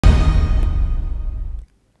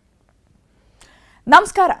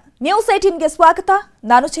ನಮಸ್ಕಾರ ನ್ಯೂಸ್18 ಗೆ ಸ್ವಾಗತ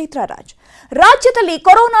ನಾನು ಚೈತ್ರರಾಜ್ ರಾಜ್ಯದಲ್ಲಿ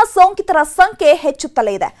ಕೊರೋನಾ ಸೋಂಕಿತರ ಸಂಖ್ಯೆ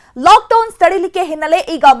ಹೆಚ್ಚುತ್ತಲೇ ಇದೆ ಲಾಕ್ಡೌನ್ ಸಡಿಲಿಕೆ ಹಿನ್ನೆಲೆ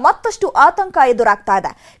ಈಗ ಮತ್ತಷ್ಟು ಆತಂಕ ಎದುರಾಗ್ತಾ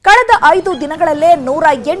ಇದೆ ಕಳೆದ 5 ದಿನಗಳಲ್ಲೇ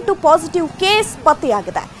 108 ಪಾಸಿಟಿವ್ ಕೇಸ್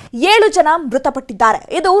ಪತ್ತೆಯಾಗಿದೆ 7 ಜನ ಮೃತಪಟ್ಟಿದ್ದಾರೆ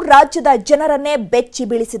ಇದು ರಾಜ್ಯದ ಜನರನ್ನೇ ಬೆಚ್ಚಿ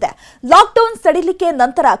ಬೀಳಿಸಿದೆ ಲಾಕ್ಡೌನ್ ಸಡಿಲಿಕೆ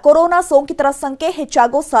ನಂತರ ಕೊರೋನಾ ಸೋಂಕಿತರ ಸಂಖ್ಯೆ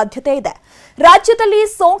ಹೆಚ್ಚಾಗೋ ಸಾಧ್ಯತೆ ಇದೆ ರಾಜ್ಯದಲ್ಲಿ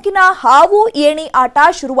ಸೋಂಕಿನ ಹಾವು ಏಣಿ ಆಟ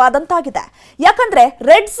ಶುರುವಾದಂತಾಗಿದೆ ಯಾಕಂದ್ರೆ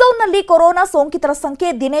ರೆಡ್ ಝೋನ್ ನಲ್ಲಿ ಕೊರೋನಾ ಸೋಂಕಿತರ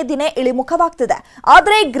ಸಂಖ್ಯೆ ದಿನೇ ದಿನೇ ಇಳಿಮುಖವಾಗ್ತಿದೆ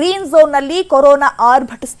ಆದರೆ ಗ್ರೀನ್ ಝೋನ್ ನಲ್ಲಿ ಕೊರೋನಾ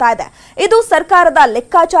ಆರ್ಭಟಿಸ್ತಾ ಇದೆ ಇದು ಸರ್ಕಾರದ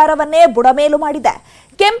ಲೆಕ್ಕಾಚಾರವನ್ನೇ ಬುಡಮೇಲು ಮಾಡಿದೆ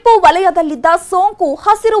ಕೆಂಪು ವಲಯದಲ್ಲಿದ್ದ ಸೋಂಕು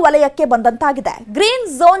ಹಸಿರು ವಲಯಕ್ಕೆ ಬಂದಂತಾಗಿದೆ ಗ್ರೀನ್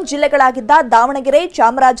ಝೋನ್ ಜಿಲ್ಲೆಗಳಾಗಿದ್ದ ದಾವಣಗೆರೆ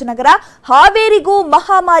ಚಾಮರಾಜನಗರ ಹಾವೇರಿಗೂ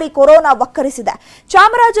ಮಹಾಮಾರಿ ಕೊರೋನಾ ವಕ್ಕರಿಸಿದೆ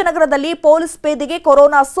ಚಾಮರಾಜನಗರದಲ್ಲಿ ಪೊಲೀಸ್ ಪೇದೆಗೆ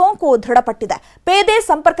ಕೊರೋನಾ ಸೋಂಕು ದೃಢಪಟ್ಟಿದೆ ಪೇದೆ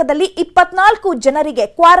ಸಂಪರ್ಕದಲ್ಲಿ 24 ಜನರಿಗೆ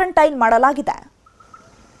ಕ್ವಾರಂಟೈನ್ ಮಾಡಲಾಗಿದೆ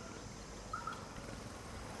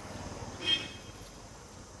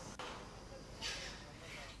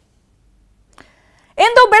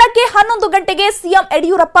ಇಂದು ಬೆಳಗ್ಗೆ 11 ಗಂಟೆಗೆ ಸಿಎಂ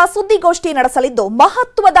ಯಡಿಯೂರಪ್ಪ ಸುದ್ದಿಗೋಷ್ಠಿ ನಡೆಸಲಿದ್ದು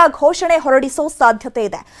ಮಹತ್ವದ ಘೋಷಣೆ ಹೊರಡಿಸುವ ಸಾಧ್ಯತೆ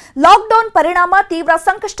ಇದೆ ಲಾಕ್ಡೌನ್ ಪರಿಣಾಮ ತೀವ್ರ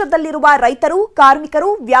ಸಂಕಷ್ಟದಲ್ಲಿರುವ ರೈತರು ಕಾರ್ಮಿಕರು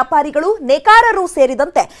ವ್ಯಾಪಾರಿಗಳು ನೇಕಾರರು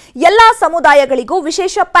ಸೇರಿದಂತೆ ಎಲ್ಲಾ ಸಮುದಾಯಗಳಿಗೂ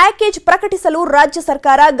ವಿಶೇಷ ಪ್ಯಾಕೇಜ್ ಪ್ರಕಟಿಸಲು ರಾಜ್ಯ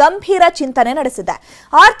ಸರ್ಕಾರ ಗಂಭೀರ ಚಿಂತನೆ ನಡೆಸಿದೆ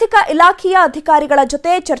ಆರ್ಥಿಕ ಇಲಾಖೆಯ ಅಧಿಕಾರಿಗಳ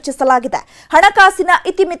ಜೊತೆ ಚರ್ಚಿಸಲಾಗಿದೆ ಹಣಕಾಸಿನ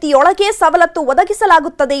ಇತಿಮಿತಿಯೊಳಗೆ ಸವಲತ್ತು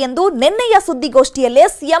ಒದಗಿಸಲಾಗುತ್ತದೆ ಎಂದು ನಿನ್ನೆಯ ಸುದ್ದಿಗೋಷ್ಠಿಯಲ್ಲೇ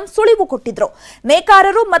ಸಿಎಂ ಸುಳಿವು ಕೊಟ್ಟಿದ್ರು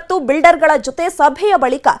ನೇಕಾರರು ಮತ್ತು ಬಿಲ್ಡರ್ಗಳ ಜೊತೆ ಸಭೆ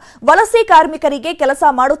ಬಳಿಕ ವಲಸೆ ಕಾರ್ಮಿಕರಿಗೆ ಕೆಲಸ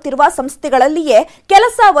ಮಾಡುತ್ತಿರುವ ಸಂಸ್ಥೆಗಳಲ್ಲಿಯೇ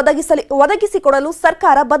ಕೆಲಸ ಒದಗಿಸಿಕೊಡಲು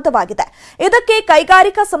ಸರ್ಕಾರ ಬದ್ಧವಾಗಿದೆ ಇದಕ್ಕೆ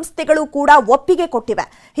ಕೈಗಾರಿಕಾ ಸಂಸ್ಥೆಗಳು ಕೂಡ ಒಪ್ಪಿಗೆ ಕೊಟ್ಟಿವೆ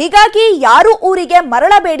ಹೀಗಾಗಿ ಯಾರು ಊರಿಗೆ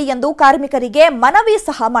ಮರಳಬೇಡಿ ಎಂದು ಕಾರ್ಮಿಕರಿಗೆ ಮನವಿ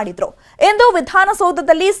ಸಹ ಮಾಡಿದ್ರು ಎಂದು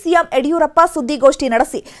ವಿಧಾನಸೌಧದಲ್ಲಿ ಸಿಎಂ ಯಡಿಯೂರಪ್ಪ ಸುದ್ದಿಗೋಷ್ಠಿ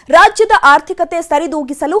ನಡೆಸಿ ರಾಜ್ಯದ ಆರ್ಥಿಕತೆ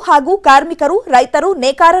ಸರಿದೂಗಿಸಲು ಹಾಗೂ ಕಾರ್ಮಿಕರು ರೈತರು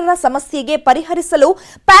ನೇಕಾರರ ಸಮಸ್ಯೆಗೆ ಪರಿಹರಿಸಲು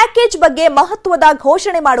ಪ್ಯಾಕೇಜ್ ಬಗ್ಗೆ ಮಹತ್ವದ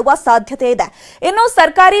ಘೋಷಣೆ ಮಾಡುವ ಸಾಧ್ಯತೆ ಇದೆ ಇನ್ನು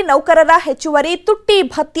ಸರ್ಕಾರಿ ನೌಕರರ ಹೆಚ್ಚುವರಿ ತುಟ್ಟಿ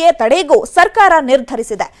ಭತ್ಯೆ ತಡೆಗೂ ಸರ್ಕಾರ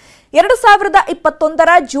ನಿರ್ಧರಿಸಿದೆ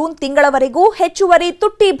 2021ರ ಜೂನ್ ತಿಂಗಳವರೆಗೂ ಹೆಚ್ಚುವರಿ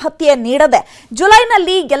ತುಟ್ಟಿ ಭತ್ಯೆ ನೀಡದೆ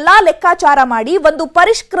ಜುಲೈನಲ್ಲಿ ಎಲ್ಲಾ ಲೆಕ್ಕಾಚಾರ ಮಾಡಿ ಒಂದು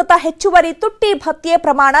ಪರಿಷ್ಕೃತ ಹೆಚ್ಚುವರಿ ತುಟ್ಟಿ ಭತ್ಯೆ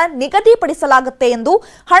ಪ್ರಮಾಣ ನಿಗದಿಪಡಿಸಲಾಗುತ್ತೆ ಎಂದು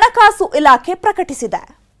ಹಣಕಾಸು ಇಲಾಖೆ ಪ್ರಕಟಿಸಿದೆ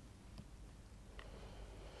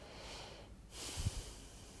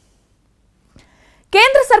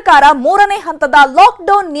ಕೇಂದ್ರ ಸರ್ಕಾರ 3ನೇ ಹಂತದ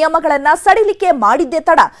ಲಾಕ್ಡೌನ್ ನಿಯಮಗಳನ್ನು ಸಡಿಲಿಕೆ ಮಾಡಿದ್ದೇ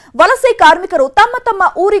ತಡ ವಲಸೆ ಕಾರ್ಮಿಕರು ತಮ್ಮ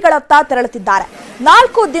ಊರುಗಳತ್ತ ತೆರಳುತ್ತಿದ್ದಾರೆ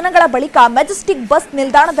 4 ದಿನಗಳ ಬಳಿಕ ಮೆಜೆಸ್ಟಿಕ್ ಬಸ್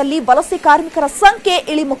ನಿಲ್ದಾಣದಲ್ಲಿ ವಲಸೆ ಕಾರ್ಮಿಕರ ಸಂಖ್ಯೆ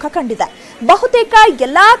ಇಳಿಮುಖ ಕಂಡಿದೆ ಬಹುತೇಕ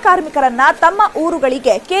ಎಲ್ಲಾ ಕಾರ್ಮಿಕರನ್ನ ತಮ್ಮ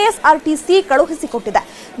ಊರುಗಳಿಗೆ ಕೆಎಸ್ಆರ್ಟಿಸಿ ಕಳುಹಿಸಿಕೊಟ್ಟಿದೆ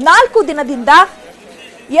 4 ದಿನದಿಂದ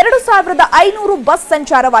 2500 ಬಸ್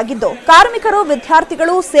ಸಂಚಾರವಾಗಿದ್ದು ಕಾರ್ಮಿಕರು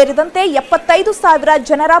ವಿದ್ಯಾರ್ಥಿಗಳು ಸೇರಿದಂತೆ 75,000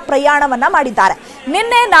 ಜನರ ಪ್ರಯಾಣವನ್ನ ಮಾಡಿದ್ದಾರೆ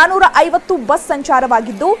ನಿನ್ನೆ 450 ಬಸ್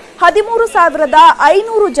ಸಂಚಾರವಾಗಿದ್ದು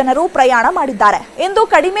 13,500 ಜನರು ಪ್ರಯಾಣ ಮಾಡಿದ್ದಾರೆ ಇಂದು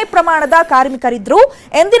ಕಡಿಮೆ ಪ್ರಮಾಣದ ಕಾರ್ಮಿಕರಿದ್ದರೂ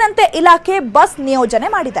ಎಂದಿನಂತೆ ಇಲಾಖೆ ಬಸ್ ನಿಯೋಜನೆ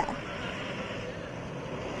ಮಾಡಿದೆ